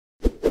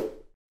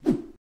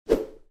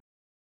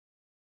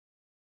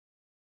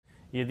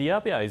Yeah, the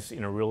RBA is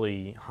in a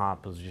really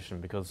hard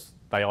position because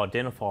they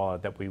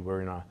identified that we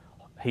were in a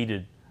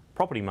heated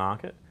property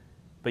market,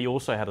 but you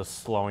also had a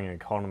slowing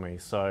economy.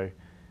 So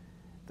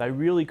they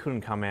really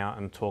couldn't come out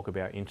and talk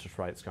about interest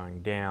rates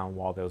going down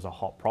while there was a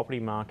hot property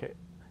market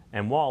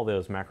and while there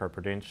was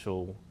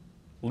macroprudential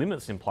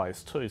limits in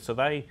place too. So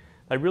they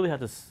really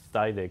had to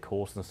stay their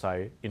course and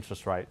say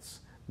interest rates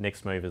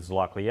next move is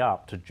likely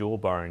up to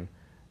jawbone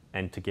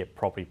and to get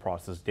property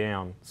prices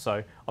down.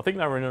 So I think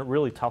they were in a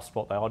really tough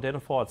spot. They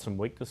identified some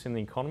weakness in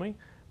the economy,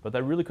 but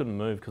they really couldn't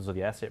move because of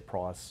the asset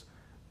price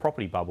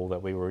property bubble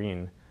that we were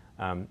in.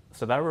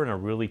 So they were in a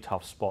really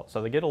tough spot.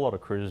 So they get a lot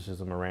of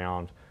criticism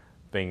around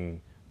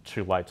being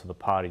too late to the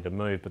party to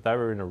move, but they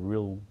were in a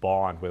real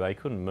bind where they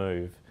couldn't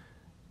move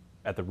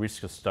at the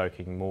risk of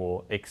stoking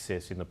more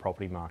excess in the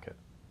property market.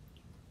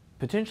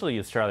 Potentially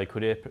Australia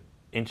could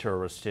enter a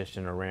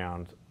recession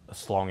around a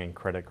slowing in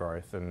credit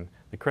growth, and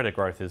the credit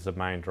growth is the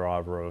main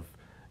driver of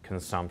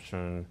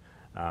consumption,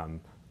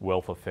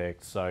 wealth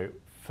effects. So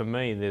for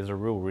me, there's a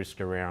real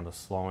risk around a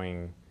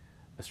slowing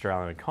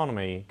Australian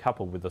economy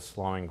coupled with a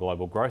slowing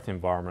global growth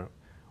environment,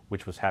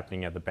 which was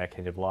happening at the back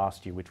end of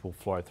last year, which will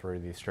flow through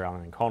the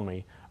Australian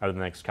economy over the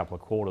next couple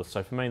of quarters.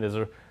 So for me,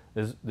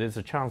 there's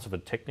a chance of a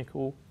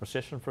technical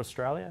recession for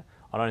Australia.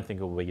 I don't think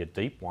it will be a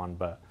deep one,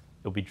 but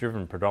it'll be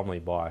driven predominantly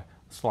by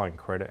slowing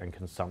credit and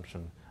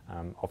consumption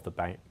of the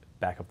back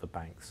of the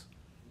banks.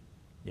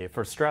 Yeah,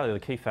 for Australia, the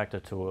key factor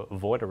to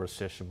avoid a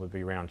recession would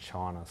be around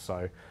China.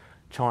 So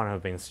China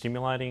have been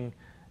stimulating.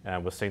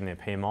 We're seeing their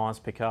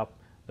PMIs pick up.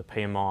 The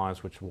PMIs,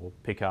 which will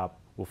pick up,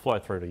 will flow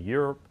through to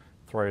Europe,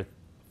 flow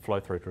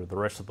through to the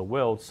rest of the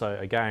world. So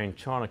again,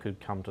 China could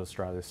come to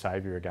Australia's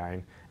saviour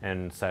again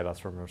and save us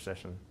from a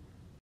recession.